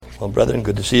Well, brethren,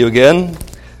 good to see you again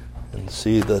and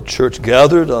see the church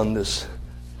gathered on this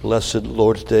blessed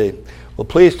Lord's Day. Well,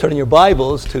 please turn your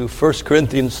Bibles to 1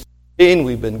 Corinthians 13.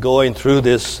 We've been going through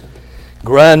this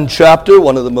grand chapter,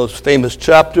 one of the most famous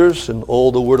chapters in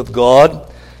all the Word of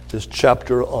God, this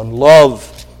chapter on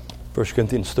love, 1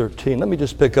 Corinthians 13. Let me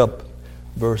just pick up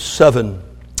verse 7.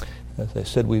 As I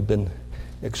said, we've been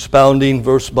expounding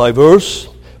verse by verse,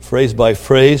 phrase by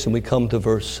phrase, and we come to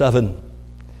verse 7.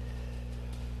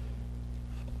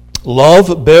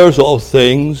 Love bears all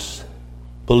things,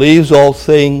 believes all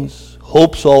things,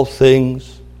 hopes all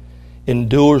things,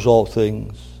 endures all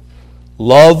things.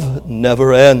 Love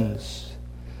never ends.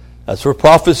 As for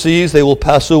prophecies, they will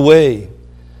pass away.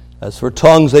 As for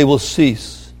tongues, they will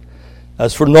cease.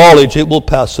 As for knowledge, it will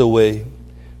pass away.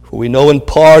 For we know in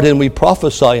part and we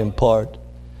prophesy in part.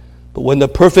 But when the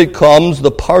perfect comes,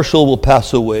 the partial will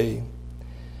pass away.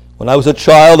 When I was a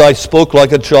child, I spoke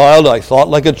like a child, I thought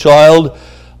like a child,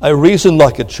 I reasoned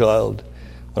like a child.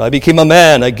 When I became a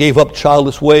man, I gave up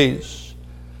childish ways.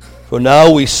 For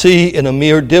now we see in a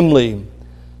mirror dimly,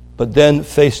 but then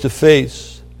face to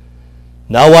face.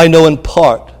 Now I know in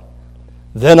part,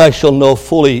 then I shall know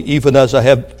fully, even as I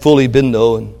have fully been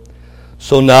known.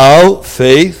 So now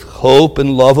faith, hope,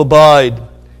 and love abide.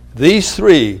 These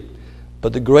three,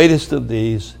 but the greatest of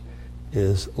these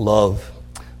is love.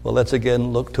 Well, let's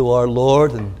again look to our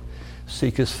Lord and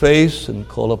seek His face and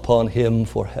call upon Him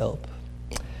for help.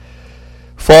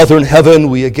 Father in heaven,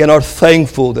 we again are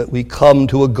thankful that we come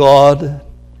to a God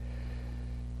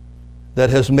that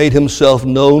has made Himself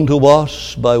known to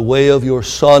us by way of your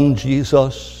Son,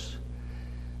 Jesus,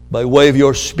 by way of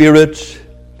your Spirit,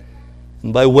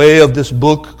 and by way of this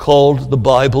book called the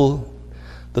Bible,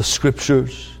 the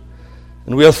Scriptures.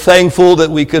 And we are thankful that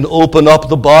we can open up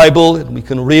the Bible and we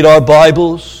can read our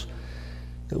Bibles,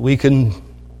 that we can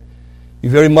be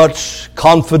very much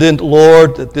confident,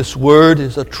 Lord, that this word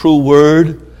is a true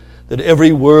word, that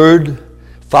every word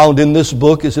found in this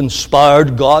book is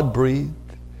inspired, God-breathed.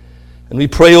 And we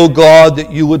pray, O God,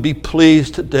 that you would be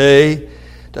pleased today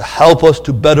to help us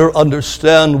to better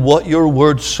understand what your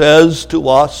word says to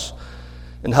us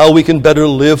and how we can better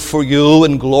live for you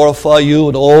and glorify you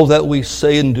in all that we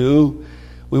say and do.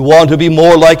 We want to be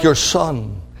more like your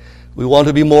Son. We want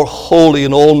to be more holy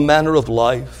in all manner of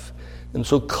life. And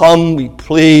so come, we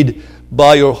plead,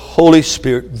 by your Holy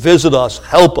Spirit, visit us,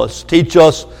 help us, teach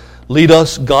us, lead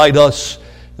us, guide us.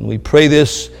 And we pray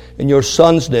this in your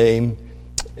Son's name.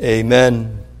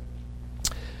 Amen.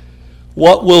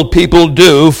 What will people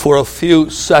do for a few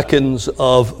seconds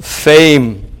of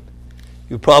fame?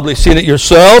 You've probably seen it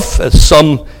yourself at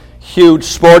some huge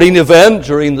sporting event.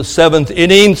 During the seventh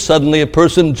inning, suddenly a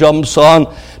person jumps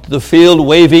on to the field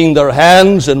waving their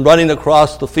hands and running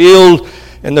across the field,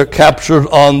 and they're captured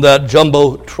on that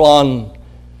jumbotron.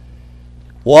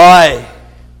 Why?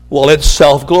 Well, it's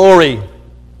self-glory.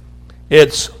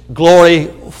 It's glory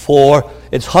for,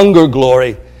 it's hunger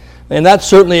glory. And that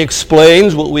certainly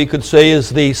explains what we could say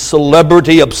is the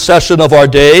celebrity obsession of our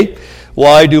day.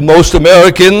 Why do most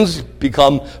Americans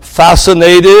become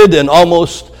fascinated and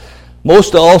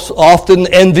most often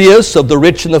envious of the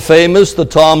rich and the famous, the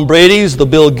Tom Bradys, the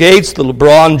Bill Gates, the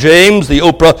LeBron James, the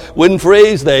Oprah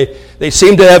Winfreys? They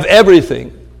seem to have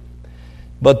everything,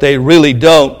 but they really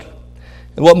don't.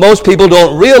 And what most people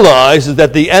don't realize is that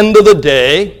at the end of the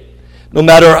day, no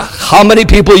matter how many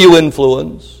people you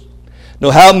influence, no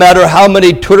matter how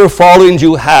many Twitter followings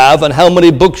you have and how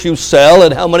many books you sell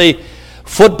and how many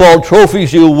football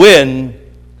trophies you win,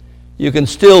 you can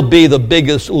still be the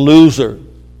biggest loser.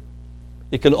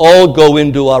 It can all go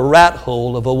into a rat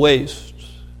hole of a waste.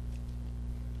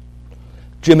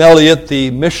 Jim Elliot,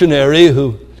 the missionary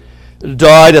who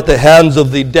died at the hands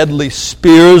of the deadly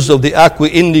spears of the Aqua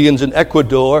Indians in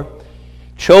Ecuador,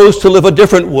 chose to live a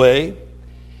different way.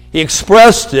 He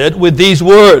expressed it with these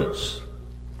words: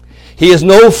 "He is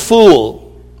no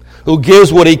fool who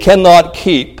gives what he cannot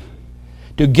keep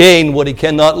to gain what he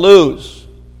cannot lose.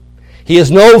 He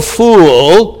is no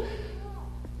fool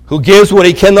who gives what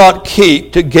he cannot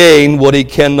keep to gain what he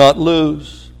cannot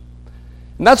lose."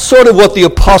 And that's sort of what the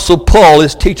Apostle Paul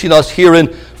is teaching us here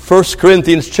in 1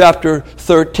 Corinthians chapter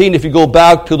 13. If you go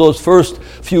back to those first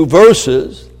few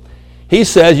verses, he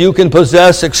says you can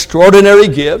possess extraordinary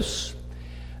gifts,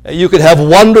 you can have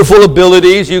wonderful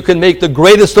abilities, you can make the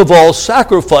greatest of all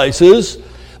sacrifices,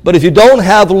 but if you don't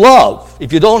have love,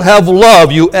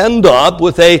 you end up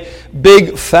with a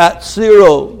big fat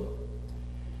zero.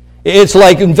 It's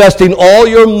like investing all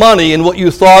your money in what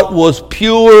you thought was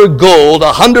pure gold,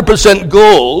 100%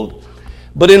 gold,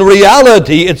 but in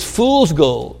reality it's fool's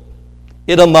gold.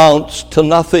 It amounts to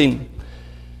nothing.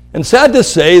 And sad to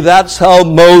say, that's how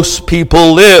most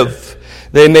people live.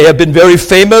 They may have been very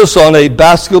famous on a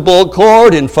basketball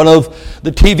court, in front of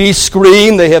the TV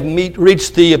screen. They have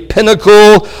reached the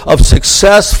pinnacle of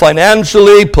success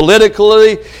financially,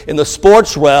 politically, in the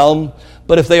sports realm.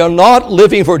 But if they are not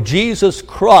living for Jesus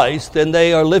Christ, then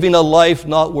they are living a life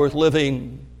not worth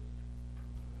living.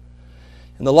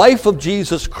 And the life of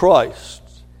Jesus Christ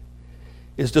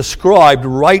is described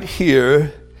right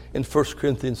here in 1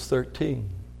 Corinthians 13.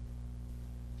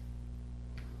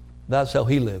 That's how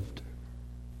he lived.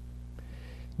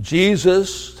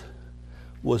 Jesus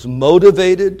was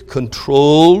motivated,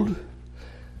 controlled,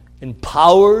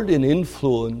 empowered, and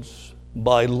influenced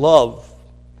by love.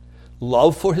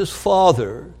 Love for his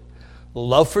Father,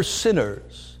 love for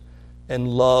sinners, and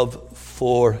love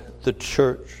for the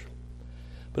church.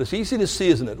 But it's easy to see,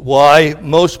 isn't it, why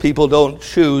most people don't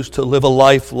choose to live a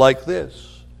life like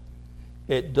this.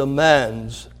 It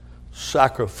demands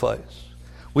sacrifice.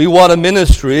 We want a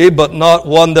ministry, but not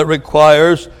one that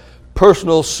requires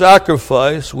personal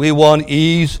sacrifice. We want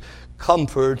ease,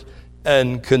 comfort,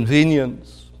 and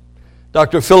convenience.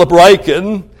 Dr. Philip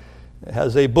Ryken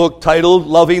has a book titled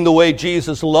Loving the Way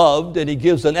Jesus Loved, and he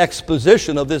gives an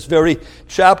exposition of this very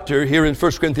chapter here in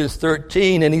 1 Corinthians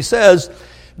 13, and he says,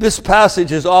 this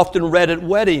passage is often read at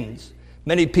weddings.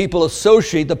 Many people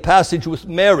associate the passage with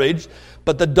marriage,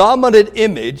 but the dominant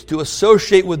image to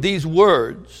associate with these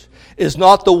words is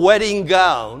not the wedding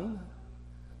gown,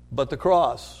 but the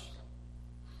cross.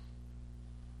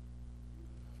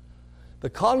 The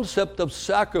concept of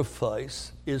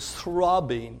sacrifice is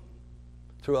throbbing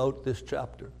throughout this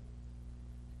chapter.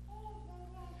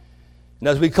 And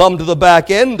as we come to the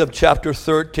back end of chapter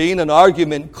 13, an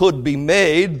argument could be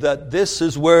made that this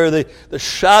is where the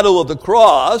shadow of the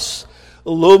cross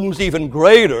looms even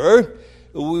greater.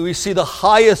 We see the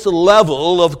highest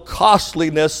level of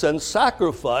costliness and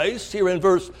sacrifice here in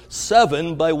verse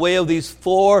 7 by way of these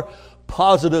four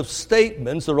positive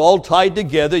statements. They're all tied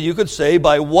together, you could say,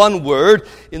 by one word.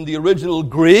 In the original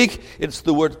Greek, it's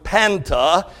the word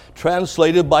panta,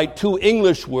 translated by two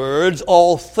English words,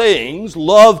 all things.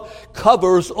 Love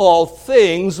covers all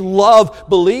things. Love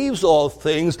believes all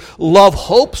things. Love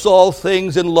hopes all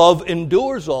things. And love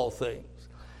endures all things.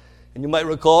 And you might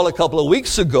recall a couple of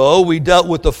weeks ago, we dealt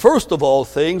with the first of all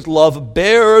things. Love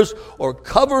bears or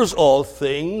covers all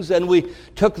things. And we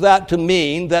took that to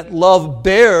mean that love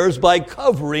bears by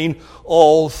covering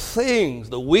all things.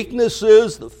 The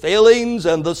weaknesses, the failings,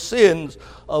 and the sins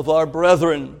of our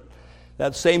brethren.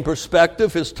 That same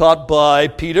perspective is taught by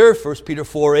Peter, 1 Peter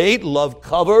 4:8. Love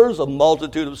covers a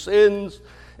multitude of sins.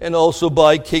 And also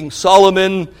by King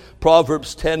Solomon,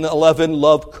 Proverbs 10:11.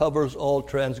 Love covers all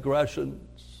transgressions.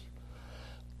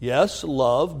 Yes,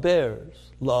 love bears.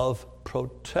 Love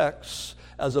protects,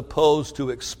 as opposed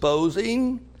to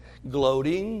exposing,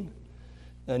 gloating,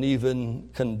 and even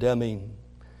condemning.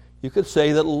 You could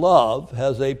say that love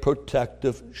has a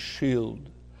protective shield.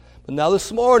 But now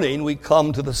this morning we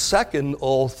come to the second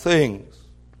all things.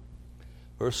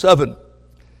 Verse 7.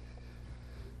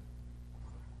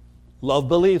 Love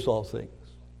believes all things.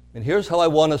 And here's how I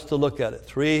want us to look at it.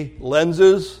 Three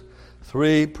lenses,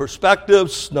 three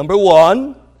perspectives. Number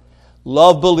one,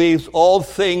 love believes all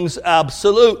things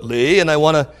absolutely, and I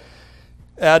want to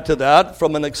add to that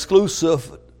from an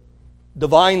exclusive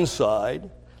divine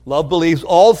side. Love believes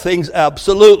all things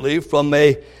absolutely from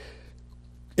a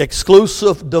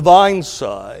exclusive divine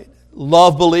side.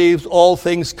 Love believes all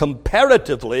things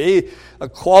comparatively, a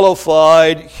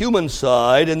qualified human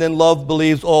side, and then love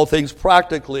believes all things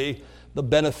practically, the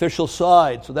beneficial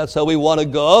side. So that's how we want to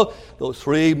go. Those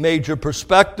three major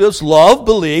perspectives. Love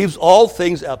believes all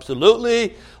things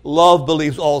absolutely. Love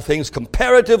believes all things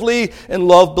comparatively. And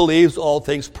love believes all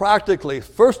things practically.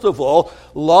 First of all,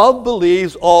 love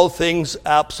believes all things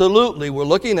absolutely. We're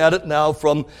looking at it now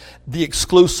from the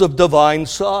exclusive divine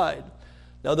side.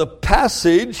 Now the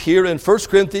passage here in 1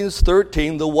 Corinthians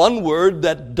 13, the one word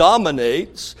that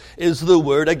dominates is the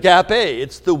word agape.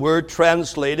 It's the word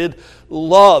translated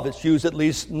love. It's used at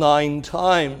least 9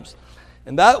 times.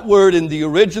 And that word in the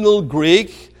original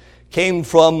Greek came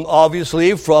from,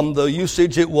 obviously, from the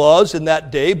usage it was in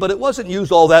that day, but it wasn't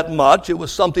used all that much. It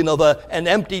was something of an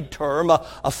empty term,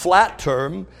 a flat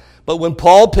term. But when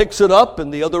Paul picks it up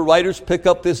and the other writers pick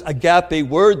up this agape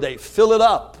word, they fill it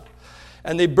up.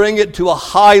 And they bring it to a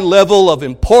high level of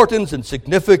importance and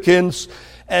significance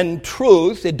and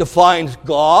truth. It defines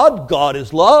God. God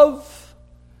is love.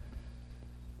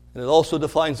 And it also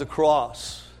defines the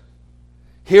cross.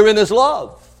 Herein is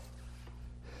love.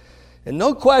 And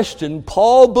no question,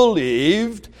 Paul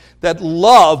believed that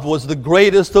love was the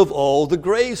greatest of all the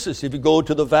graces. If you go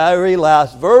to the very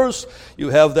last verse, you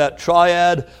have that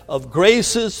triad of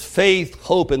graces, faith,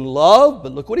 hope, and love.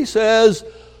 But look what he says.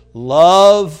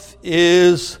 Love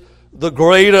is the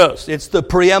greatest. It's the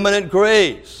preeminent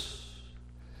grace.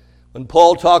 When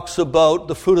Paul talks about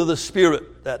the fruit of the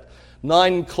Spirit, that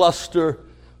 9-cluster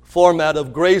format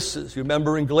of graces, you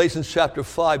remember in Galatians chapter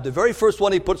 5, the very first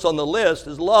one he puts on the list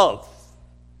is love.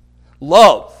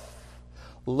 Love.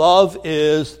 Love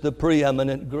is the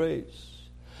preeminent grace.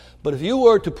 But if you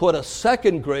were to put a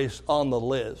second grace on the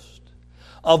list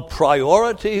of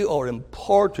priority or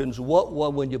importance, what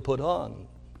one would you put on?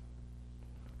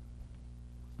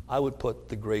 I would put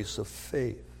the grace of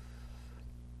faith.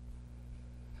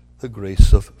 The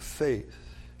grace of faith.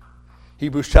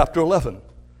 Hebrews chapter 11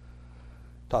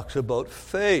 talks about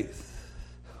faith.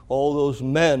 All those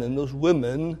men and those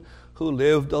women who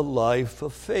lived a life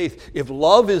of faith. If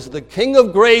love is the king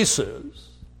of graces,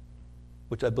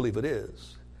 which I believe it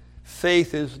is,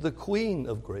 faith is the queen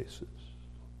of graces.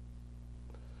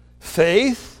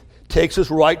 Faith takes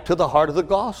us right to the heart of the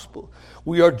gospel.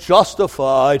 We are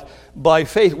justified by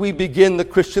faith. We begin the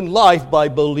Christian life by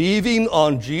believing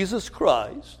on Jesus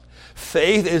Christ.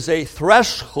 Faith is a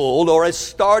threshold or a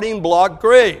starting block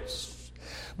grace.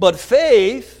 But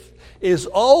faith is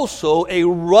also a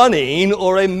running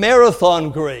or a marathon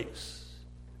grace.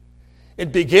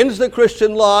 It begins the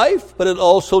Christian life, but it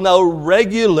also now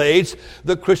regulates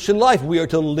the Christian life. We are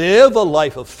to live a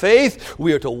life of faith.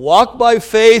 We are to walk by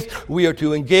faith. We are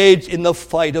to engage in the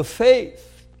fight of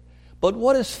faith. But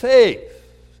what is faith?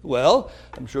 Well,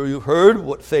 I'm sure you've heard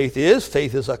what faith is.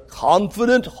 Faith is a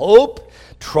confident hope,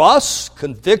 trust,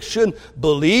 conviction,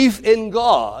 belief in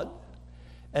God,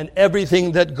 and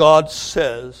everything that God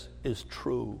says is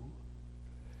true.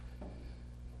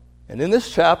 And in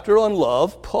this chapter on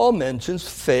love, Paul mentions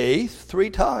faith 3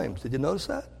 times. Did you notice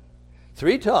that?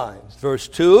 3 times. Verse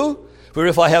 2, for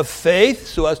if I have faith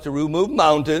so as to remove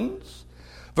mountains.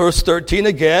 Verse 13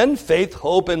 again, faith,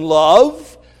 hope, and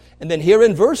love. And then here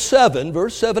in verse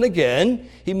 7 again,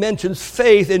 he mentions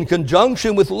faith in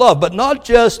conjunction with love, but not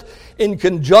just in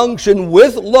conjunction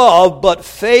with love, but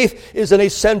faith is an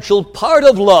essential part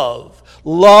of love.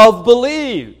 Love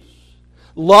believes.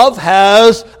 Love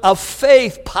has a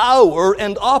faith power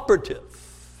and operative.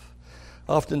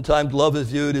 Oftentimes love is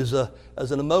viewed as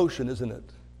an emotion, isn't it?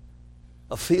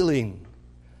 A feeling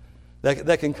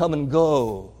that can come and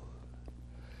go.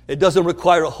 It doesn't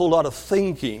require a whole lot of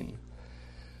thinking.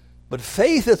 But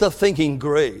faith is a thinking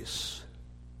grace.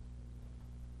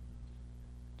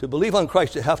 To believe on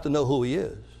Christ, you have to know who He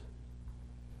is.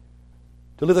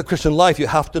 To live a Christian life, you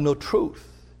have to know truth.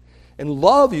 And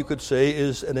love, you could say,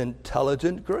 is an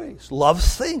intelligent grace. Love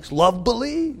thinks. Love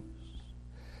believes.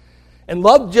 And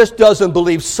love just doesn't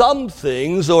believe some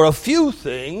things or a few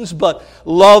things, but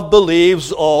love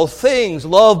believes all things.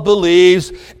 Love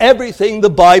believes everything the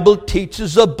Bible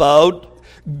teaches about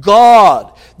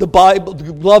God.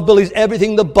 Love believes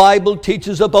everything the Bible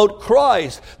teaches about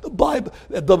Christ.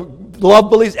 Love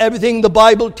believes everything the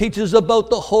Bible teaches about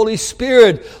the Holy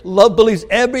Spirit. Love believes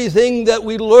everything that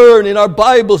we learn in our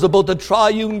Bibles about the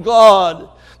triune God,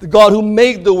 the God who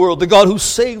made the world, the God who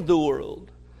saved the world.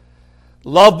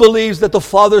 Love believes that the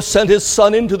Father sent His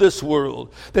Son into this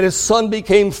world, that His Son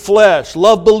became flesh.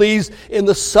 Love believes in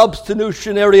the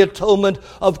substitutionary atonement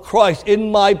of Christ.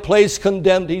 In my place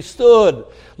condemned He stood.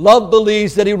 Love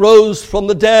believes that He rose from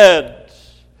the dead.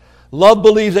 Love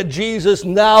believes that Jesus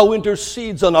now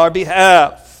intercedes on our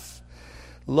behalf.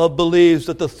 Love believes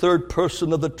that the third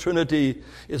person of the Trinity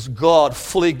is God,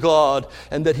 fully God,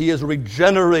 and that He has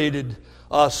regenerated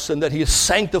us and that He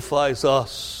sanctifies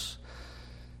us.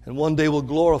 And one day will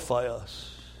glorify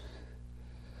us.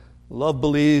 Love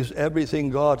believes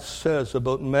everything God says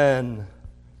about man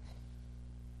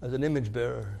as an image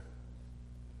bearer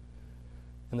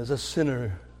and as a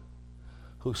sinner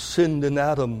who sinned in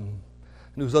Adam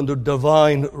and who's under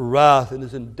divine wrath and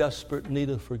is in desperate need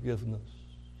of forgiveness.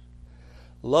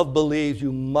 Love believes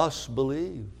you must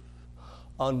believe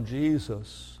on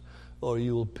Jesus or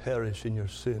you will perish in your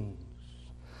sins.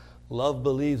 Love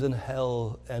believes in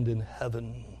hell and in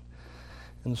heaven.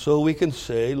 And so we can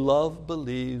say love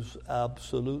believes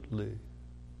absolutely.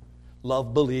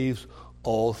 Love believes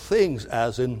all things,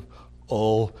 as in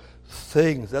all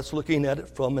things. That's looking at it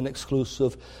from an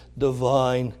exclusive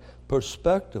divine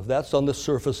perspective. That's on the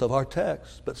surface of our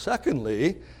text. But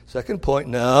secondly, second point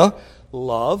now,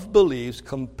 love believes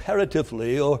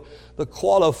comparatively, or the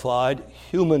qualified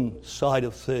human side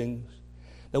of things.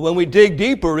 Now, when we dig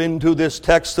deeper into this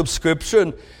text of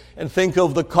Scripture and think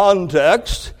of the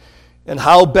context, and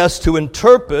how best to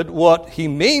interpret what he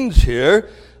means here,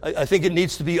 I think it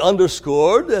needs to be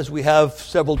underscored, as we have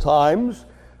several times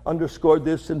underscored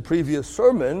this in previous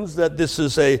sermons, that this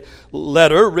is a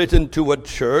letter written to a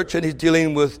church, and he's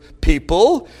dealing with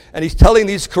people, and he's telling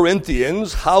these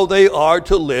Corinthians how they are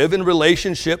to live in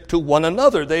relationship to one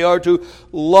another. They are to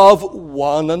love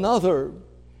one another.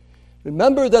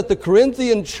 Remember that the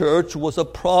Corinthian church was a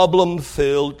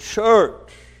problem-filled church.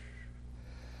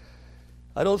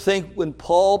 I don't think when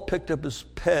Paul picked up his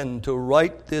pen to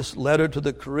write this letter to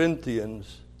the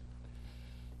Corinthians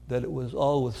that it was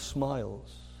all with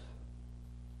smiles.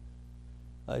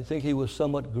 I think he was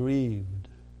somewhat grieved.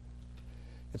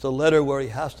 It's a letter where he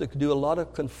has to do a lot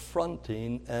of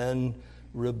confronting and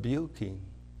rebuking.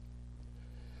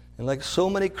 And like so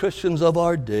many Christians of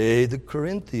our day, the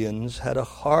Corinthians had a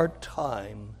hard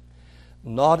time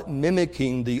not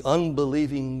mimicking the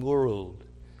unbelieving world.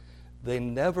 They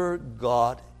never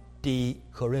got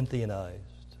de-Corinthianized.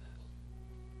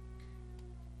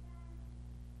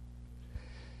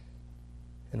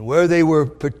 And where they were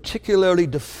particularly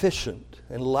deficient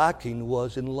and lacking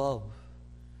was in love.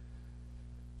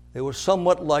 They were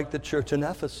somewhat like the church in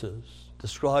Ephesus,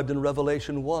 described in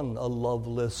Revelation 1, a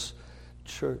loveless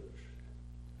church.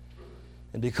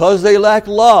 And because they lacked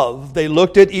love, they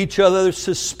looked at each other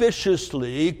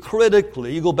suspiciously,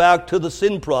 critically. You go back to the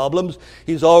sin problems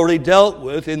he's already dealt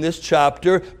with in this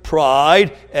chapter: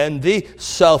 pride, envy,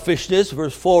 selfishness,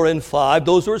 verse 4 and 5.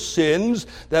 Those were sins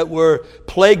that were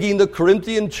plaguing the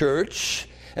Corinthian church.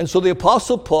 And so the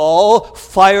Apostle Paul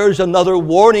fires another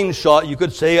warning shot, you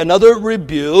could say, another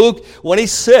rebuke, when he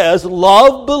says,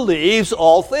 love believes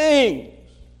all things.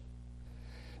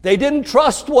 They didn't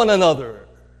trust one another.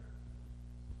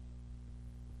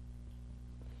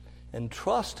 And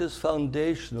trust is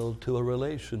foundational to a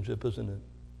relationship, isn't it?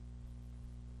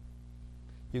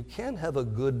 You can't have a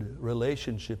good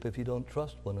relationship if you don't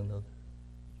trust one another.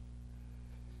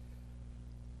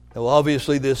 Now,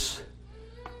 obviously, this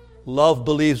love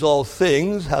believes all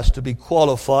things has to be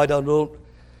qualified. I don't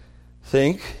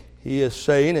think he is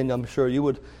saying, and I'm sure you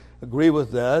would agree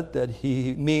with that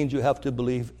he means you have to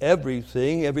believe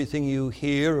everything you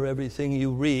hear or everything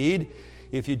you read.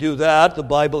 If you do that, the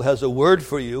Bible has a word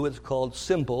for you. It's called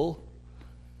simple.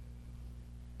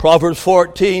 Proverbs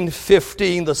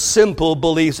 14:15, the simple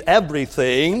believes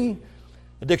everything.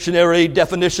 The dictionary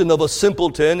definition of a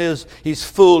simpleton is he's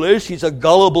foolish, he's a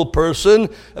gullible person,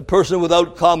 a person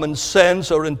without common sense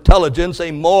or intelligence,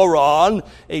 a moron,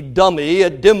 a dummy,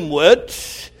 a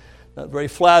dimwit. Not very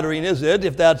flattering, is it?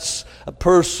 If that's a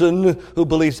person who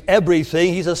believes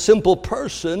everything, he's a simple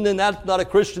person, and that's not a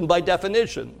Christian by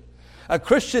definition. A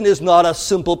Christian is not a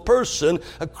simple person.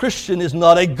 A Christian is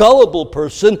not a gullible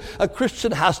person. A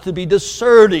Christian has to be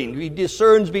discerning. He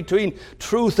discerns between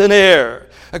truth and error.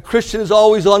 A Christian is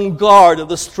always on guard of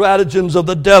the stratagems of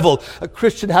the devil. A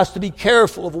Christian has to be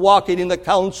careful of walking in the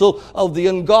counsel of the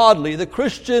ungodly. The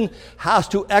Christian has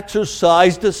to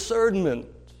exercise discernment.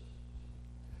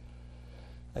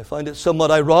 I find it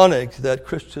somewhat ironic that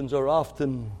Christians are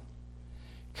often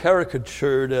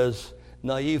caricatured as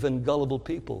naive and gullible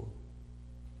people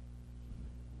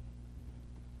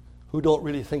who don't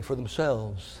really think for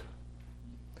themselves.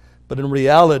 But in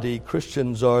reality,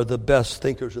 Christians are the best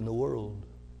thinkers in the world.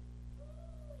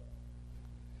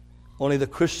 Only the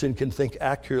Christian can think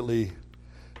accurately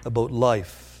about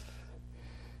life.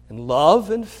 And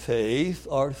love and faith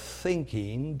are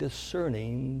thinking,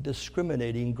 discerning,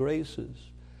 discriminating graces.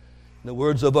 In the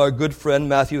words of our good friend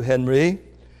Matthew Henry,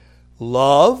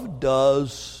 love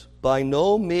does by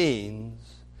no means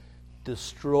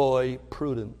destroy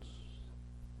prudence.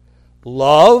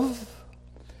 Love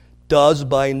does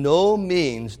by no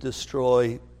means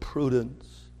destroy prudence.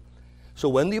 So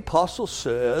when the apostle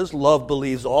says love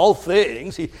believes all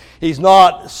things, he's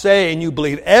not saying you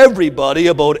believe everybody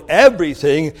about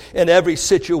everything in every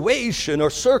situation or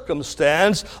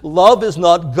circumstance. Love is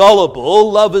not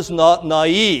gullible. Love is not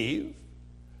naive.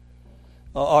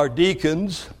 Our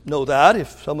deacons know that.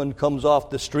 If someone comes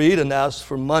off the street and asks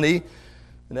for money,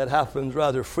 and that happens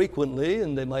rather frequently,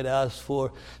 and they might ask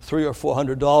for $300 or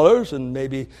 $400, and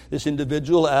maybe this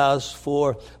individual asks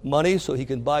for money so he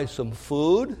can buy some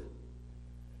food,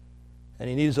 and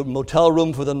he needs a motel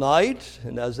room for the night.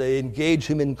 And as they engage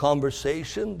him in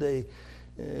conversation, they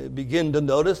begin to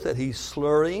notice that he's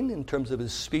slurring in terms of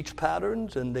his speech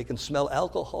patterns, and they can smell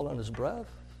alcohol on his breath.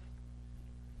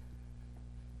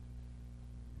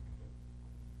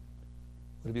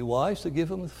 Would it be wise to give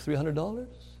him $300?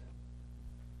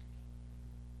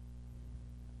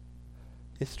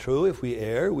 It's true, if we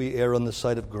err on the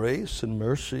side of grace and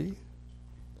mercy.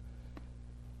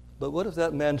 But what if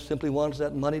that man simply wants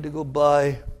that money to go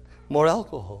buy more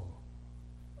alcohol?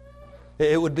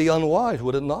 It would be unwise,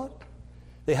 would it not?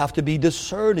 They have to be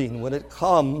discerning when it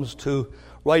comes to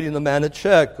writing the man a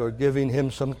check or giving him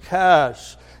some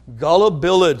cash.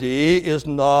 Gullibility is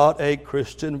not a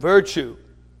Christian virtue.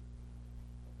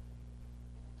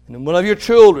 And one of your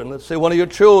children, let's say one of your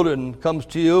children comes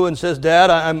to you and says,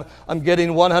 Dad, I'm getting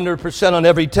 100% on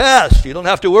every test. You don't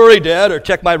have to worry, Dad, or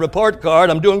check my report card.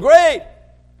 I'm doing great.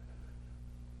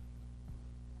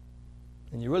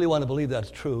 And you really want to believe that's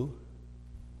true.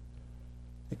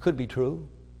 It could be true.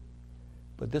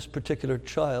 But this particular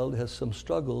child has some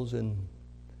struggles in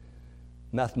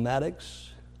mathematics.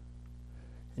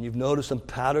 And you've noticed some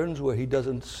patterns where he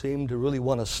doesn't seem to really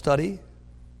want to study.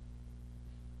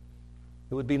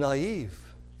 It would be naive.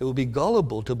 It would be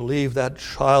gullible to believe that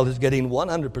child is getting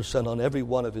 100% on every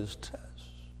one of his tests.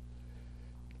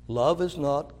 Love is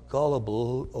not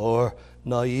gullible or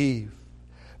naive.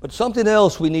 But something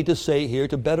else we need to say here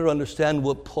to better understand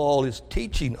what Paul is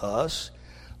teaching us.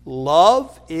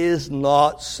 Love is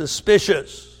not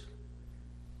suspicious.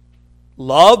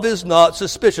 Love is not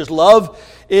suspicious. Love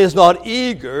is not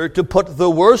eager to put the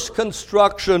worst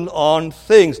construction on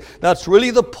things. That's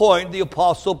really the point the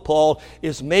Apostle Paul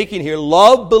is making here.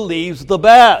 Love believes the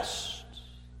best.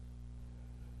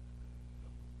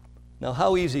 Now,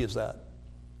 how easy is that?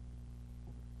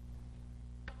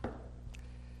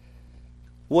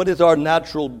 What is our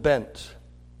natural bent?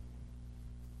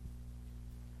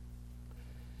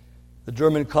 The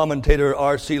German commentator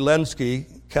R.C. Lenski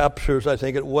captures, I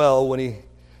think, it well when he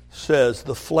says,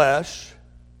 the flesh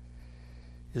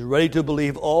is ready to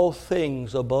believe all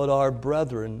things about our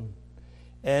brethren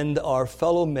and our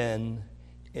fellow men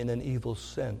in an evil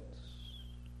sense.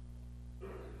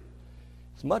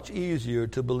 It's much easier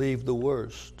to believe the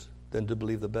worst than to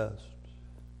believe the best.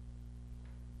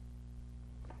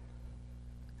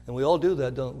 And we all do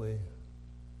that, don't we?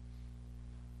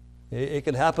 It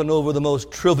can happen over the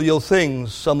most trivial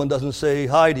things. Someone doesn't say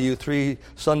hi to you 3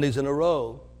 Sundays in a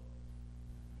row.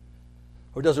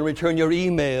 Or doesn't return your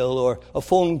email or a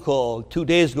phone call. 2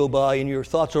 days go by and your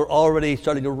thoughts are already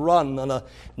starting to run on a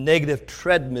negative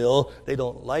treadmill. They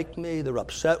don't like me. They're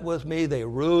upset with me. They're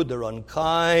rude. They're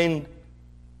unkind.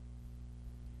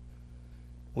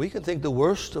 We can think the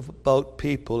worst about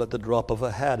people at the drop of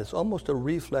a hat. It's almost a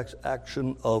reflex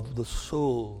action of the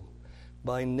soul.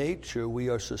 By nature, we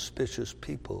are suspicious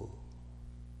people,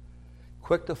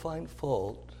 quick to find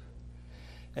fault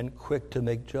and quick to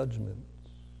make judgments.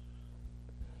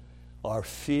 Our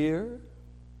fear,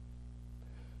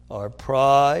 our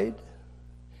pride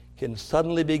can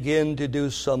suddenly begin to do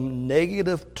some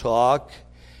negative talk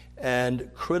and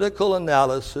critical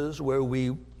analysis where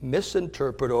we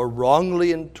misinterpret or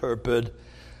wrongly interpret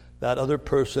that other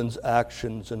person's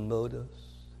actions and motives.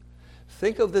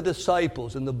 Think of the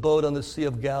disciples in the boat on the Sea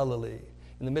of Galilee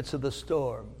in the midst of the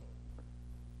storm.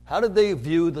 How did they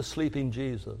view the sleeping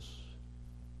Jesus?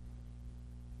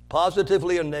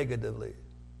 Positively or negatively?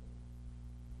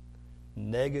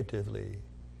 Negatively.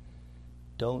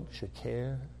 Don't you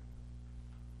care?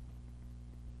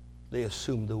 They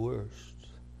assumed the worst.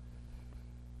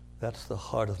 That's the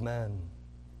heart of man.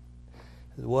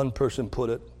 As one person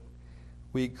put it,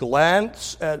 we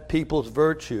glance at people's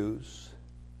virtues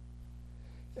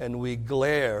and we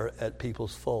glare at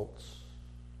people's faults.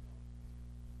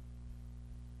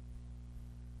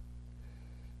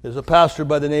 There's a pastor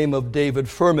by the name of David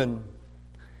Furman.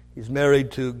 He's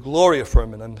married to Gloria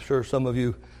Furman. I'm sure some of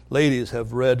you ladies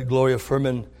have read Gloria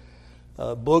Furman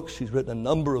books. She's written a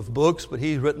number of books, but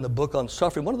he's written a book on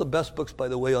suffering. One of the best books, by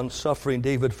the way, on suffering.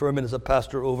 David Furman is a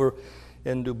pastor over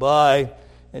in Dubai,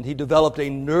 and he developed a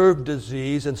nerve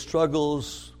disease and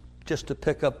struggles just to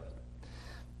pick up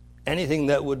anything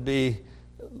that would be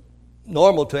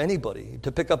normal to anybody,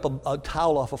 to pick up a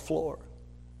towel off a floor.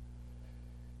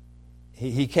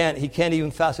 He can't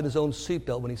even fasten his own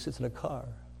seatbelt when he sits in a car.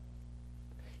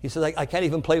 He says, I can't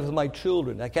even play with my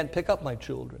children. I can't pick up my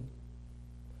children.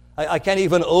 I can't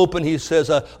even open, he says,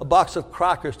 a box of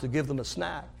crackers to give them a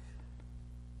snack.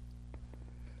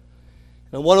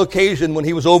 And on one occasion, when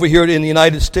he was over here in the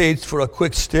United States for a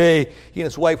quick stay, he and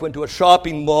his wife went to a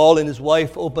shopping mall, and his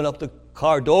wife opened up the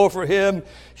car door for him.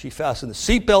 She fastened the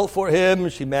seatbelt for him.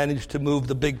 She managed to move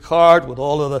the big cart with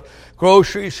all of the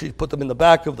groceries. She put them in the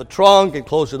back of the trunk and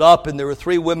closed it up. And there were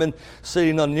 3 women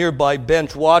sitting on a nearby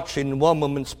bench watching. And one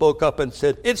woman spoke up and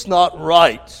said, "It's not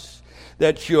right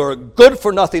that your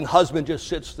good-for-nothing husband just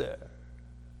sits there."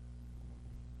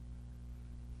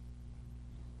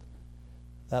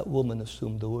 That woman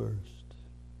assumed the worst.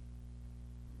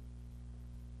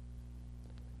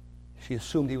 She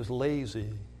assumed he was lazy,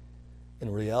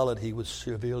 In reality, he was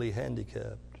severely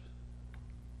handicapped.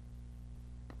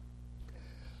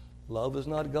 Love is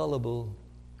not gullible.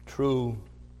 True.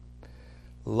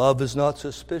 Love is not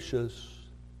suspicious.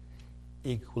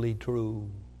 Equally true.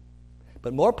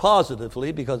 But more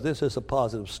positively, because this is a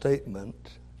positive statement,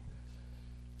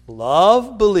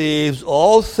 love believes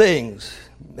all things.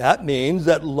 That means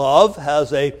that love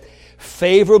has a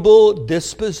favorable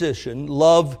disposition.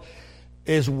 Love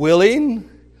is willing,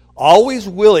 always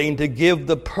willing to give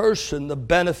the person the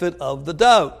benefit of the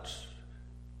doubt.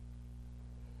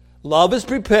 Love is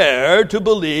prepared to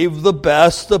believe the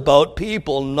best about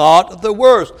people, not the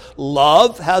worst.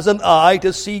 Love has an eye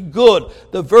to see good,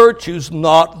 the virtues,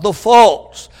 not the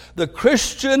faults. The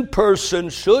Christian person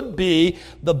should be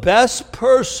the best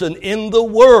person in the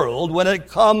world when it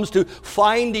comes to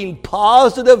finding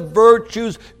positive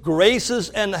virtues,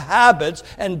 graces, and habits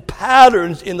and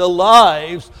patterns in the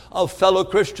lives of fellow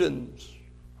Christians.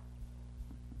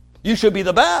 You should be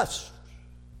the best.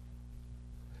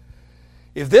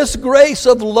 If this grace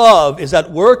of love is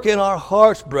at work in our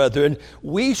hearts, brethren,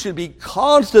 we should be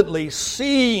constantly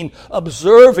seeing,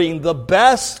 observing the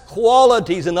best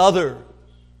qualities in others.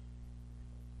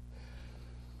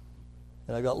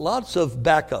 And I got lots of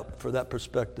backup for that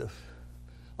perspective.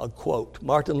 I'll quote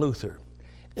Martin Luther.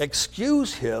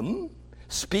 Excuse him,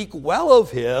 speak well of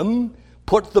him,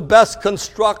 put the best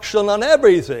construction on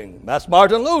everything. That's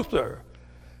Martin Luther.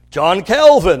 John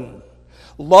Calvin.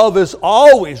 Love is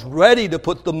always ready to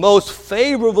put the most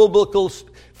favorable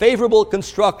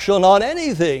construction on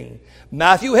anything.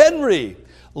 Matthew Henry.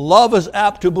 Love is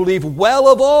apt to believe well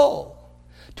of all,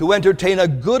 to entertain a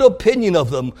good opinion of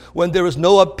them when there is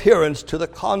no appearance to the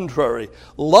contrary.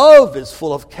 Love is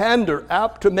full of candor,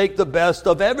 apt to make the best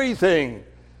of everything.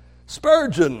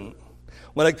 Spurgeon.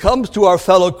 When it comes to our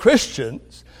fellow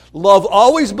Christians, love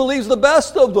always believes the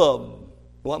best of them.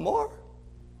 You want more?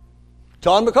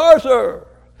 John MacArthur.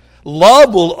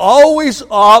 Love will always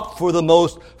opt for the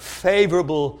most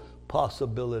favorable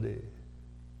possibility.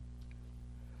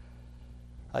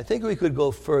 I think we could go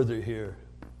further here.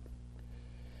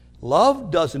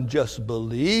 Love doesn't just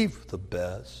believe the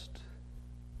best,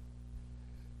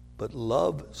 but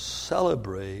love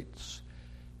celebrates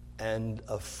and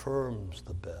affirms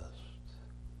the best.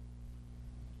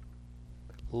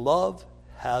 Love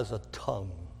has a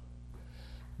tongue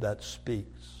that speaks.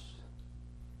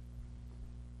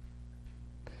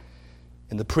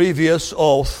 In the previous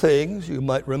all things, you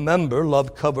might remember,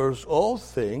 love covers all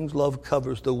things. Love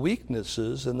covers the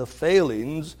weaknesses and the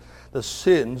failings, the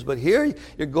sins. But here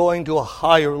you're going to a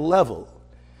higher level.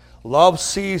 Love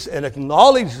sees and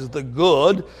acknowledges the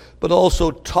good, but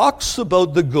also talks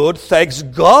about the good, thanks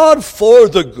God for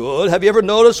the good. Have you ever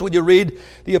noticed when you read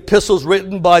the epistles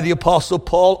written by the Apostle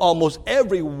Paul, almost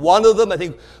every one of them, I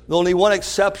think the only one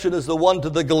exception is the one to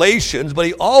the Galatians, but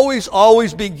he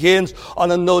always begins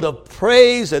on a note of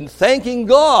praise and thanking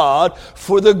God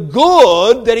for the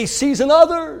good that he sees in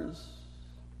others.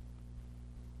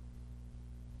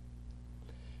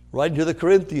 Writing to the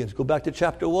Corinthians, go back to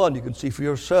chapter 1, you can see for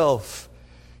yourself.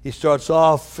 He starts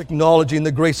off acknowledging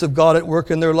the grace of God at work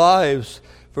in their lives.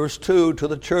 Verse 2, to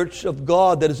the church of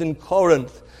God that is in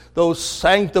Corinth, those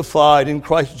sanctified in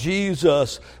Christ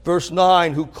Jesus. Verse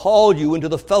 9, who called you into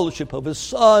the fellowship of his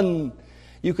Son.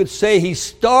 You could say he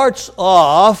starts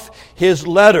off his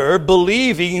letter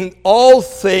believing all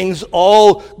things,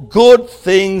 all good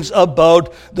things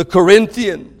about the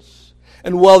Corinthians.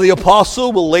 And while the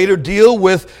apostle will later deal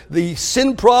with the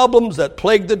sin problems that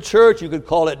plague the church, you could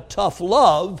call it tough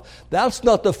love, that's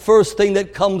not the first thing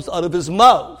that comes out of his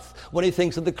mouth when he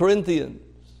thinks of the Corinthians.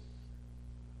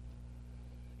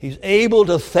 He's able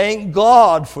to thank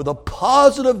God for the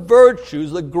positive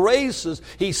virtues, the graces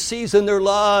he sees in their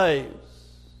lives.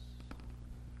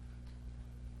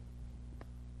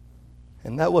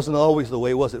 And that wasn't always the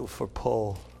way, was it, for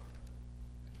Paul?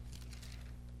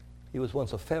 He was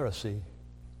once a Pharisee.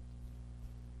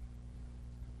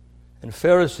 And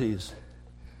Pharisees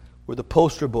were the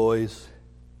poster boys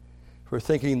for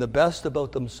thinking the best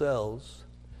about themselves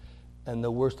and the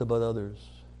worst about others.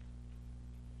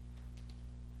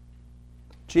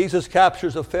 Jesus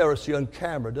captures a Pharisee on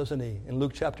camera, doesn't he, in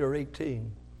Luke chapter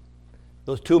 18.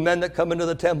 Those two men that come into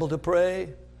the temple to pray.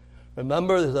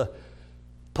 Remember, there's a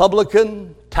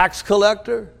publican, tax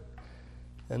collector.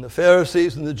 And the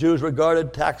Pharisees and the Jews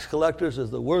regarded tax collectors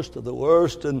as the worst of the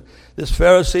worst. And this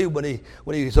Pharisee,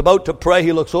 when he's about to pray,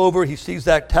 he looks over, he sees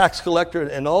that tax collector,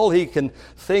 and all he can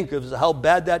think of is how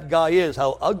bad that guy is,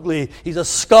 how ugly. He's a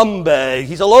scumbag.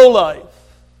 He's a lowlife.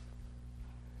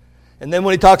 And then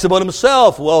when he talks about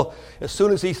himself, well, as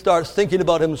soon as he starts thinking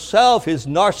about himself, his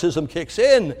narcissism kicks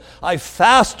in. I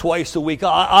fast twice a week.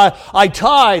 I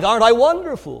tithe. Aren't I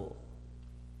wonderful?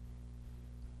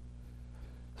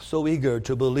 So eager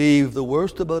to believe the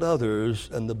worst about others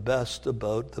and the best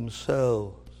about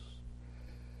themselves.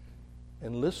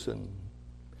 And listen,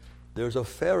 there's a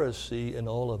Pharisee in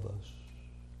all of us.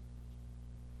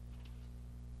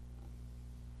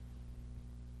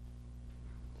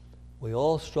 We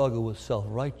all struggle with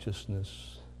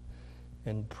self-righteousness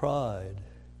and pride,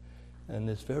 and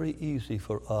it's very easy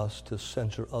for us to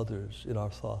censor others in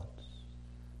our thoughts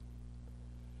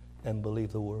and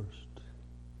believe the worst.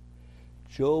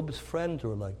 Job's friends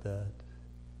were like that.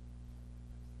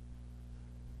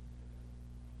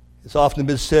 It's often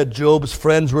been said Job's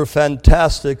friends were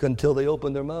fantastic until they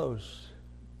opened their mouths.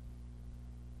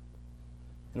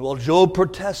 And while Job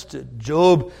protested,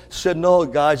 Job said, no,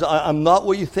 guys, I'm not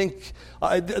what you think.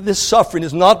 This suffering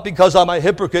is not because I'm a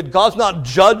hypocrite. God's not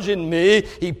judging me.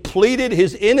 He pleaded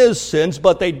his innocence,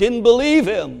 but they didn't believe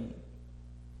him.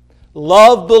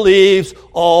 Love believes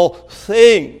all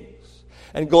things.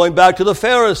 And going back to the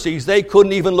Pharisees, they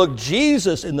couldn't even look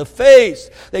Jesus in the face.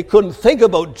 They couldn't think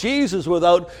about Jesus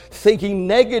without thinking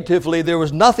negatively. There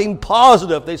was nothing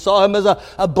positive. They saw him as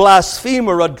a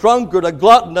blasphemer, a drunkard, a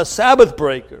glutton, a Sabbath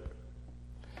breaker.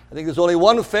 I think there's only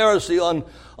one Pharisee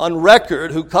on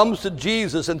record who comes to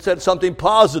Jesus and said something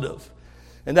positive,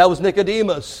 and that was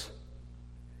Nicodemus.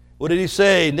 What did he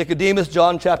say? Nicodemus,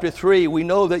 John chapter 3, we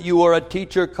know that you are a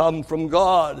teacher come from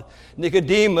God.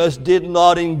 Nicodemus did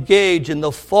not engage in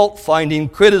the fault-finding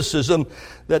criticism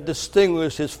that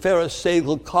distinguished his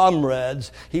Pharisaical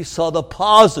comrades. He saw the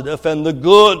positive and the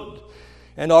good.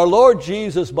 And our Lord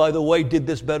Jesus, by the way, did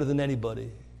this better than anybody.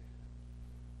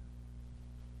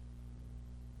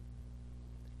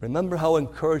 Remember how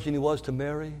encouraging he was to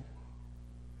Mary?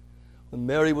 When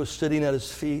Mary was sitting at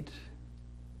his feet,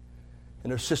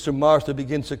 and her sister Martha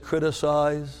begins to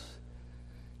criticize.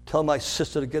 Tell my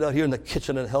sister to get out here in the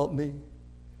kitchen and help me.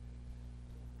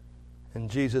 And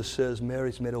Jesus says,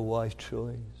 Mary's made a wise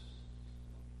choice.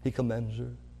 He commends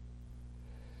her.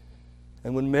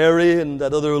 And when Mary and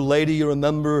that other lady, you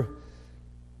remember,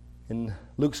 in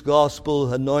Luke's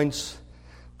gospel, anoints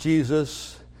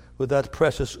Jesus with that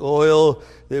precious oil,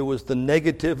 there was the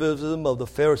negativism of the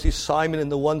Pharisee Simon in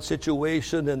the one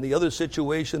situation, and the other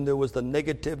situation there was the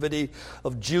negativity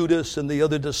of Judas and the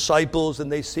other disciples,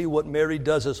 and they see what Mary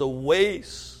does as a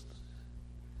waste.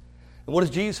 And what does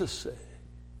Jesus say?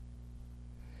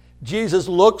 Jesus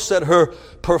looks at her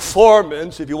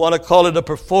performance, if you want to call it a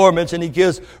performance, and he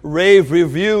gives rave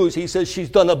reviews. He says, she's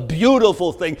done a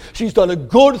beautiful thing. She's done a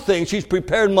good thing. She's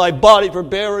prepared my body for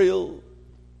burial.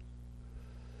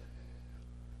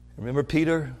 Remember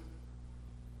Peter?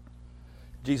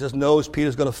 Jesus knows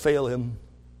Peter's going to fail him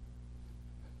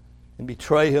and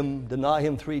betray him, deny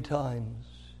him 3 times.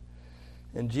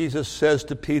 And Jesus says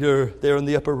to Peter there in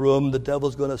the upper room, the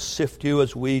devil's going to sift you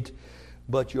as wheat,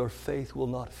 but your faith will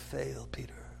not fail,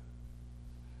 Peter.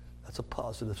 That's a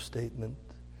positive statement.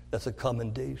 That's a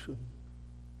commendation.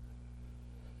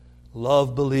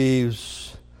 Love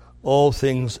believes all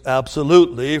things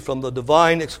absolutely from the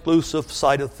divine exclusive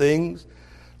side of things.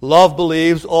 Love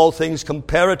believes all things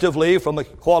comparatively from a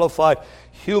qualified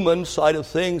human side of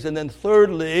things. And then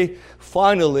thirdly,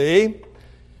 finally,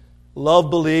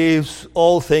 love believes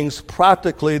all things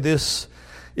practically. This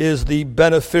is the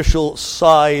beneficial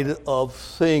side of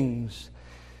things.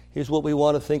 Here's what we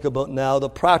want to think about now, the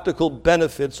practical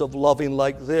benefits of loving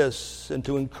like this. And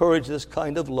to encourage this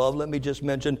kind of love, let me just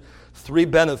mention 3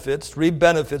 benefits. 3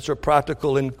 benefits or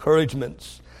practical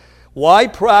encouragements. Why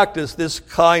practice this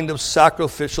kind of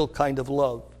sacrificial kind of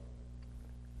love?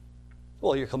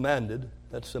 Well, you're commanded.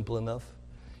 That's simple enough.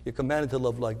 You're commanded to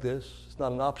love like this. It's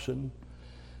not an option.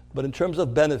 But in terms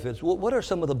of benefits, what are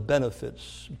some of the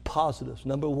benefits, positives?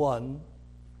 Number 1,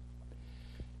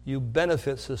 you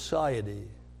benefit society.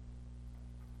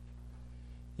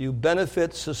 You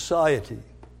benefit society.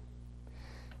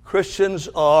 Christians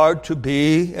are to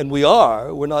be, and we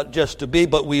are, we're not just to be,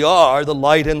 but we are the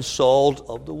light and salt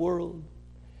of the world.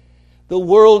 The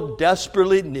world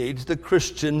desperately needs the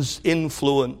Christian's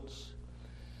influence.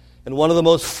 And one of the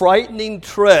most frightening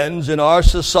trends in our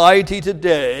society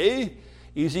today,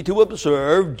 easy to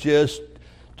observe, just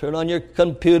turn on your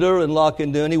computer and log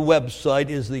into any website,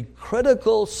 is the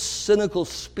critical, cynical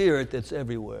spirit that's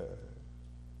everywhere.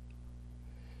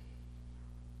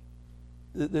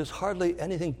 There's hardly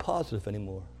anything positive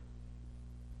anymore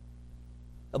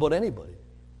about anybody.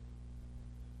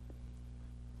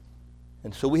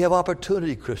 And so we have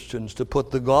opportunity, Christians, to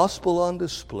put the gospel on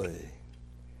display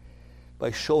by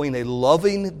showing a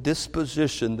loving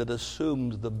disposition that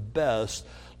assumes the best,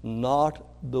 not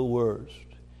the worst,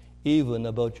 even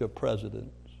about your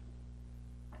president.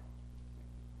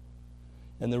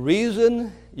 And the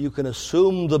reason you can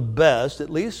assume the best, at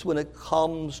least when it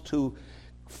comes to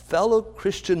fellow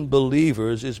Christian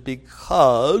believers, is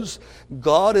because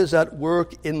God is at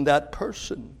work in that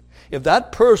person. If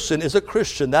that person is a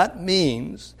Christian, that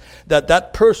means that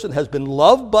that person has been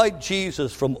loved by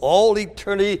Jesus from all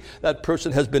eternity. That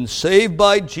person has been saved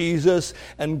by Jesus,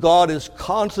 and God is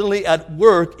constantly at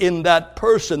work in that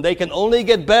person. They can only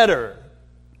get better.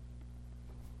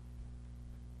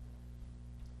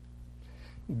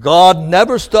 God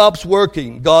never stops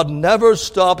working. God never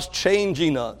stops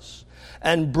changing us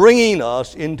and bringing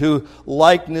us into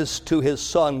likeness to His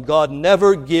Son. God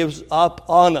never gives up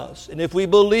on us. And if we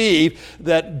believe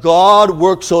that God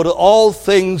works out all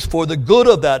things for the good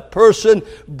of that person,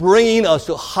 bringing us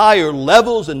to higher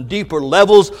levels and deeper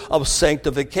levels of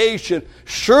sanctification,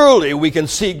 surely we can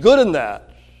see good in that.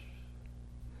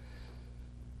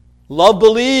 Love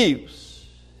believes.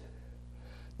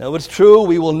 Now it's true,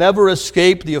 we will never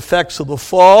escape the effects of the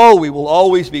fall. We will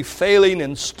always be failing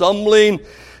and stumbling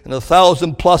in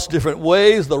 1,000+ different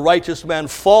ways. The righteous man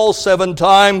falls 7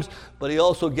 times, but he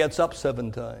also gets up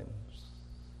 7 times.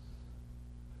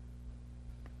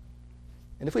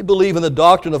 And if we believe in the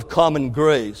doctrine of common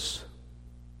grace,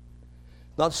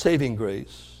 not saving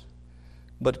grace,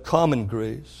 but common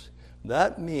grace,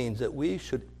 that means that we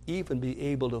should even be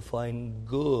able to find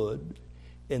good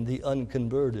in the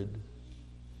unconverted.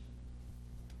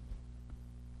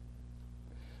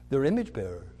 They're image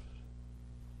bearers.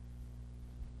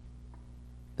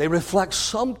 They reflect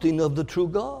something of the true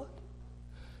God.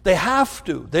 They have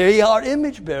to. They are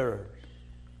image bearers.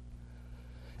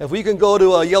 If we can go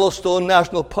to a Yellowstone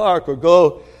National Park or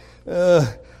go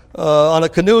on a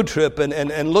canoe trip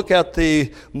and look at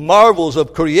the marvels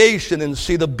of creation and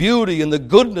see the beauty and the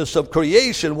goodness of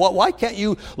creation, why can't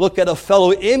you look at a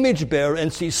fellow image bearer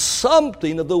and see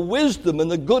something of the wisdom and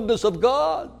the goodness of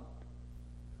God?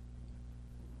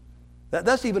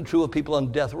 That's even true of people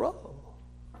on death row.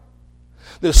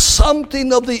 There's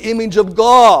something of the image of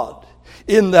God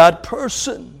in that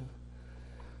person.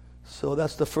 So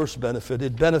that's the first benefit.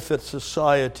 It benefits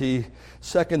society.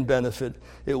 Second benefit,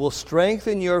 it will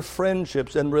strengthen your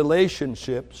friendships and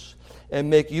relationships and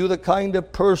make you the kind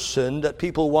of person that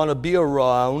people want to be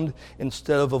around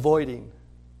instead of avoiding.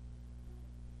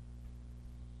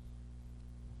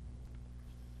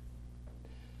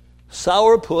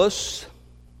 Sourpuss,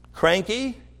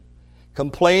 cranky,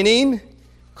 complaining,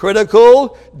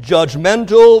 critical,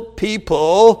 judgmental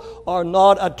people are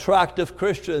not attractive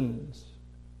Christians.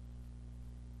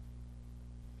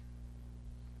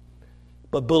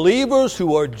 But believers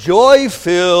who are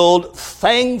joy-filled,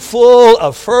 thankful,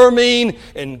 affirming,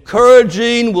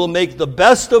 encouraging will make the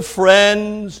best of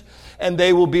friends, and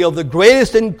they will be of the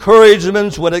greatest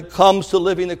encouragements when it comes to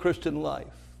living the Christian life.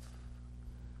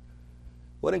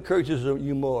 What encourages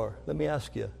you more? Let me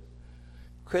ask you.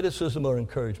 Criticism or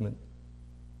encouragement?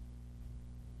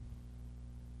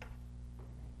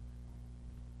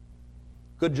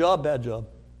 Good job, bad job.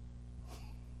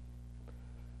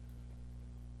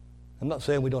 I'm not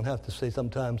saying we don't have to say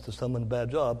sometimes to someone a bad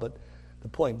job, but the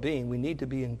point being we need to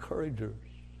be encouragers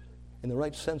in the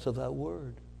right sense of that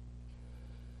word.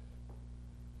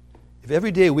 If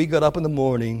every day we got up in the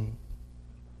morning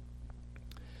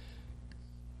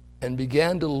and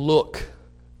began to look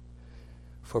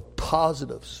for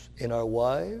positives in our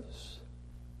wives,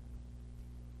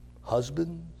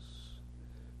 husbands,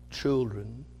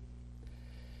 children,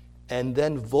 and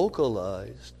then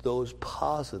vocalized those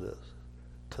positives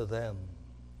to them,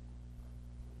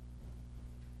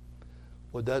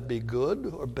 would that be good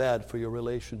or bad for your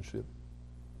relationship?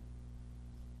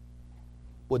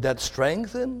 Would that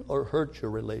strengthen or hurt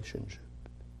your relationship?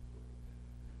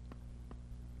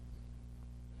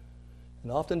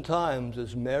 And oftentimes,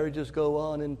 as marriages go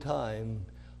on in time,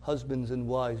 husbands and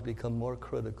wives become more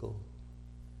critical,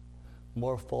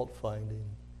 more fault-finding.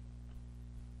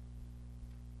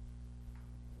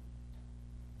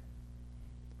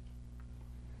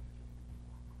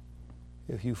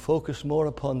 If you focus more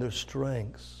upon their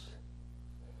strengths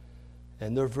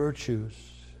and their virtues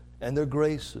and their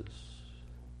graces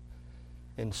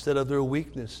instead of their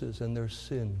weaknesses and their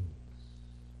sins,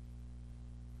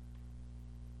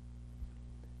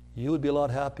 you would be a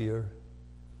lot happier,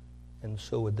 and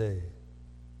so would they.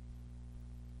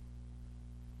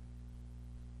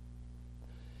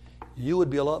 You would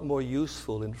be a lot more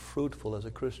useful and fruitful as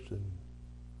a Christian.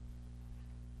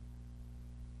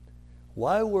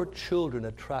 Why were children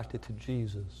attracted to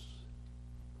Jesus?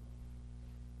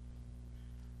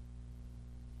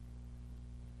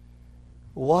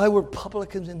 Why were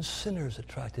publicans and sinners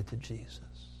attracted to Jesus?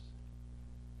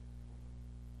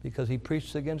 Because he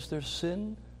preached against their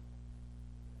sin?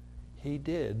 He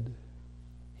did.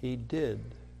 He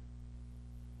did.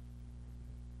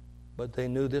 But they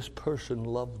knew this person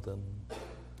loved them.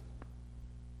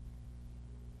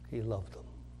 He loved them.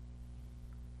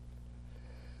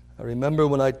 I remember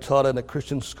when I taught in a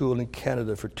Christian school in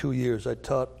Canada for 2 years, I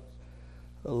taught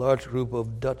a large group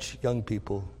of Dutch young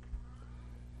people.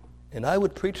 And I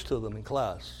would preach to them in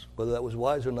class. Whether that was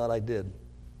wise or not, I did.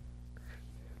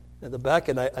 At the back,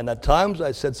 and at times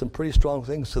I said some pretty strong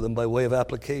things to them by way of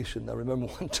application. I remember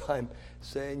one time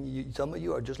saying, some of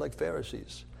you are just like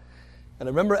Pharisees. And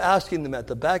I remember asking them at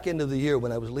the back end of the year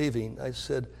when I was leaving, I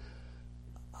said,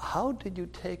 how did you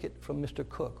take it from Mr.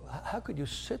 Cook? How could you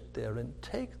sit there and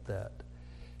take that?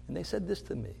 And they said this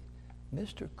to me,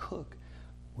 Mr. Cook,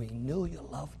 we knew you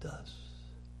loved us.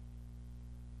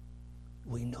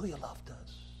 We knew you loved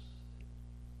us.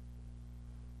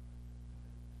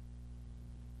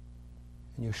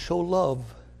 And you show love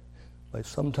by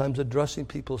sometimes addressing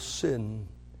people's sin,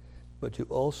 but you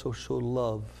also show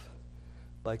love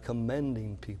by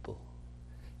commending people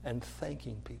and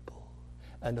thanking people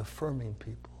and affirming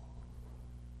people.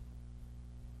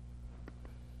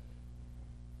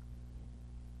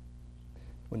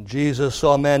 When Jesus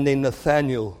saw a man named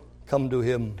Nathanael come to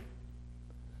him,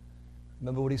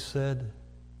 remember what he said?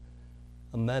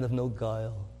 A man of no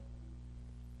guile.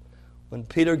 When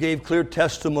Peter gave clear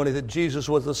testimony that Jesus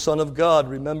was the Son of God,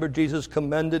 remember Jesus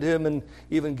commended him and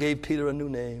even gave Peter a new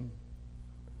name.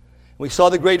 We saw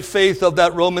the great faith of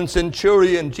that Roman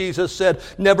centurion. Jesus said,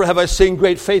 never have I seen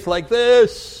great faith like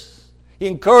this. He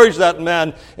encouraged that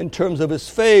man in terms of his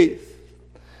faith.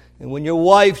 And when your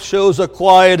wife shows a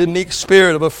quiet and meek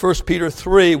spirit of a 1 Peter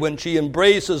 3, when she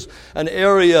embraces an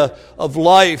area of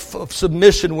life, of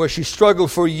submission where she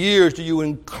struggled for years, do you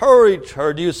encourage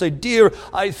her? Do you say, dear,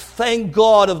 I thank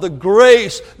God of the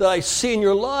grace that I see in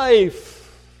your life?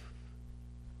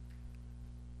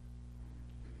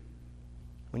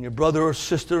 When your brother or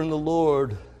sister in the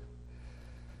Lord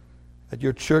at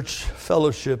your church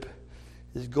fellowship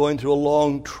is going through a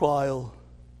long trial,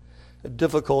 a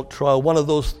difficult trial, one of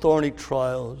those thorny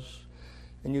trials,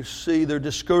 and you see they're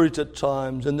discouraged at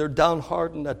times and they're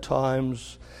downhearted at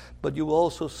times, but you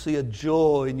also see a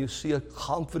joy and you see a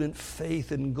confident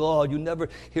faith in God. You never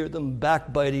hear them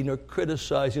backbiting or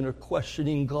criticizing or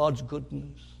questioning God's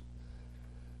goodness.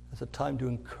 It's a time to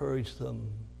encourage them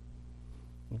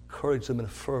and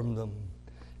affirm them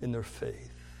in their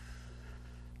faith.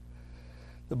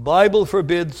 The Bible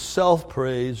forbids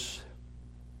self-praise,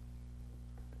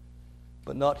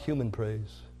 but not human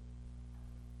praise.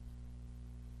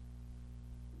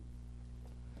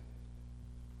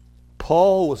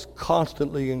 Paul was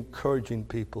constantly encouraging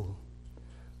people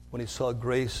when he saw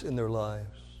grace in their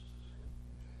lives.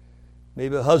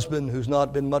 Maybe a husband who's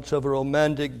not been much of a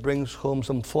romantic brings home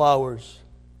some flowers.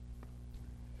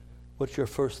 What's your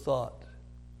first thought?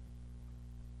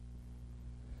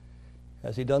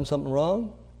 Has he done something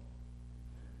wrong?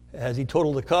 Has he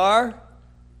totaled the car?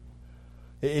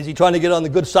 Is he trying to get on the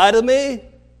good side of me?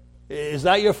 Is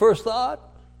that your first thought?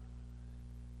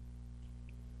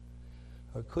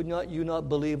 Or could you not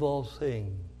believe all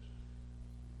things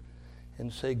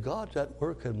and say, God's at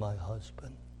work in my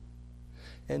husband?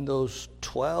 And those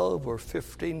 12 or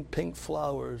 15 pink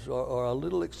flowers are a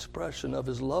little expression of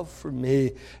his love for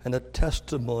me and a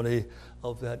testimony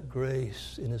of that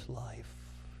grace in his life.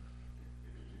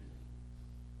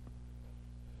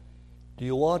 Do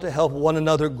you want to help one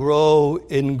another grow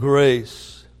in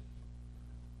grace?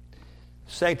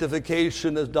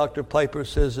 Sanctification, as Dr. Piper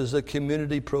says, is a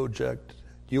community project.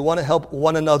 Do you want to help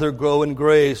one another grow in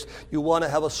grace? You want to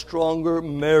have a stronger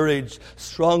marriage,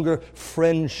 stronger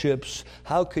friendships.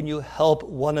 How can you help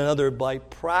one another? By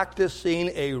practicing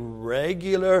a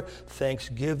regular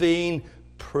thanksgiving,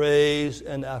 praise,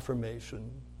 and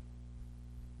affirmation.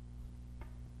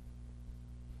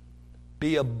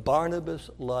 Be a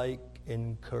Barnabas-like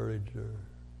encourager.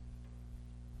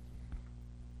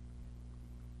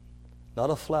 Not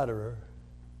a flatterer,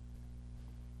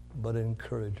 but an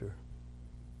encourager.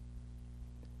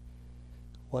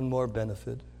 One more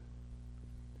benefit.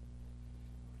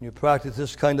 When you practice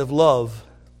this kind of love,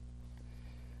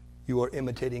 you are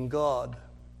imitating God.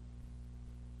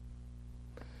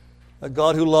 A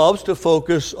God who loves to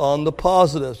focus on the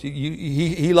positives.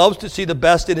 He loves to see the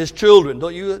best in His children.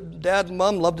 Don't you, Dad and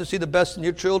Mom, love to see the best in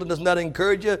your children? Doesn't that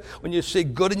encourage you when you see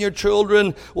good in your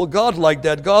children? Well, God's like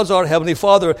that. God's our Heavenly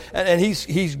Father, and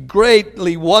He's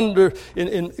greatly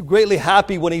greatly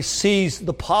happy when He sees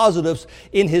the positives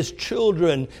in His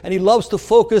children, and He loves to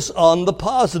focus on the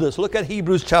positives. Look at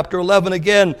Hebrews chapter 11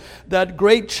 again, that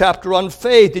great chapter on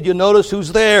faith. Did you notice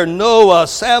who's there? Noah,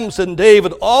 Samson,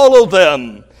 David, all of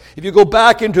them. If you go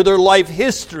back into their life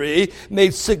history,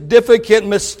 made significant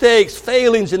mistakes,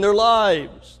 failings in their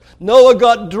lives. Noah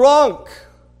got drunk.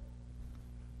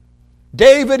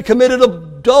 David committed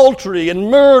adultery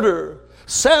and murder.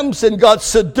 Samson got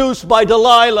seduced by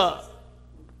Delilah.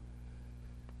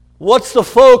 What's the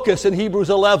focus in Hebrews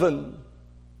 11?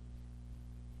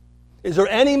 Is there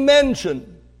any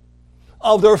mention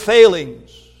of their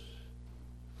failings,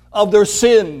 of their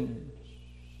sins?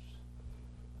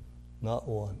 Not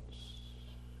once.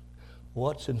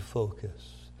 What's in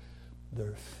focus?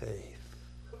 Their faith.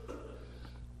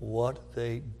 What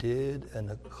they did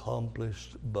and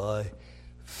accomplished by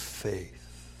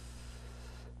faith.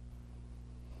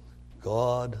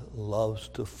 God loves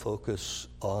to focus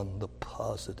on the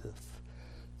positive,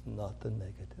 not the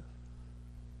negative.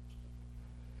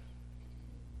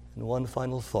 And one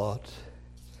final thought.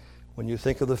 When you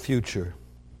think of the future,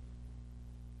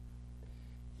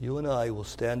 you and I will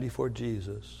stand before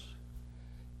Jesus,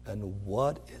 and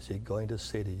what is He going to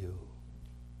say to you?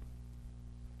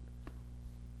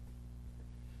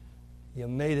 You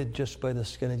made it just by the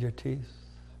skin of your teeth.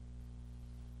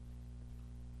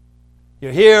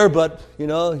 You're here, but,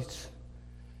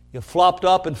 you flopped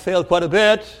up and failed quite a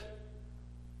bit.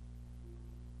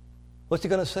 What's He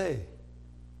going to say?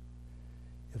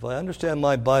 If I understand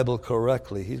my Bible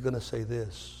correctly, He's going to say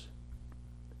this: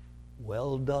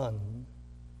 well done,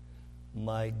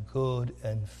 my good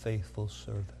and faithful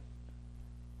servant.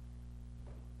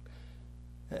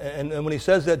 And when He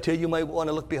says that to you, you might want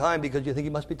to look behind because you think He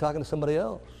must be talking to somebody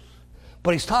else.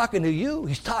 But He's talking to you.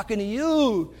 He's talking to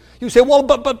you. You say, well,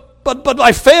 but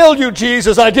I failed you,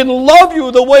 Jesus. I didn't love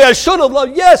you the way I should have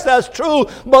loved. Yes, that's true.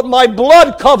 But my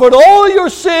blood covered all your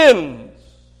sins.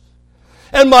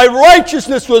 And my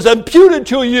righteousness was imputed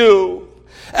to you.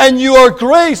 And your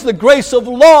grace, the grace of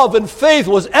love and faith,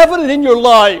 was evident in your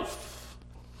life.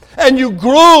 And you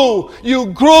grew,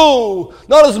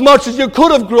 not as much as you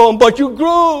could have grown, but you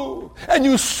grew, and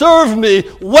you served me.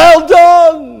 Well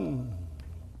done.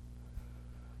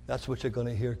 That's what you're going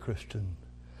to hear, Christian,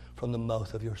 from the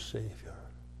mouth of your Savior.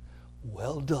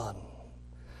 Well done,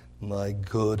 my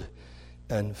good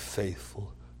and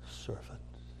faithful servant.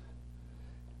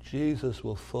 Jesus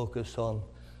will focus on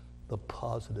the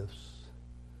positives,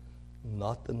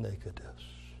 not the negatives.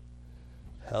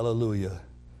 Hallelujah.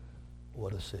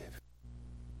 What a Savior.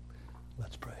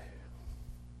 Let's pray.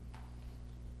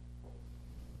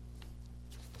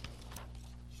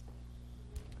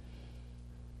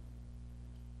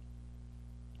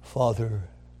 Father,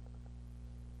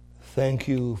 thank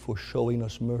You for showing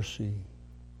us mercy.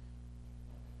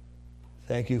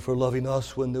 Thank You for loving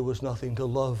us when there was nothing to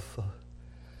love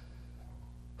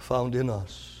found in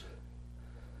us.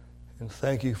 And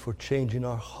thank You for changing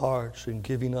our hearts and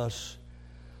giving us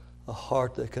a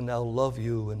heart that can now love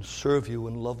You and serve You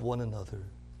and love one another.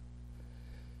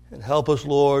 And help us,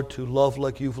 Lord, to love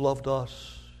like You've loved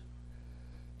us.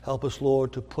 Help us,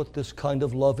 Lord, to put this kind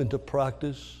of love into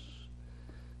practice.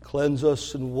 Cleanse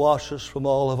us and wash us from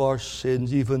all of our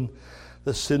sins, even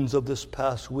the sins of this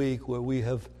past week where we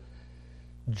have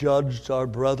judged our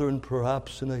brethren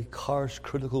perhaps in a harsh,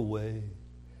 critical way.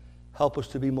 Help us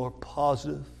to be more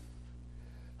positive.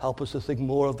 Help us to think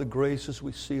more of the graces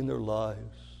we see in their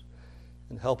lives.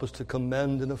 And help us to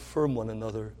commend and affirm one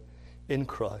another in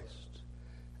Christ.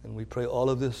 And we pray all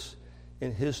of this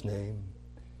in His name.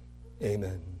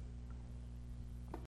 Amen.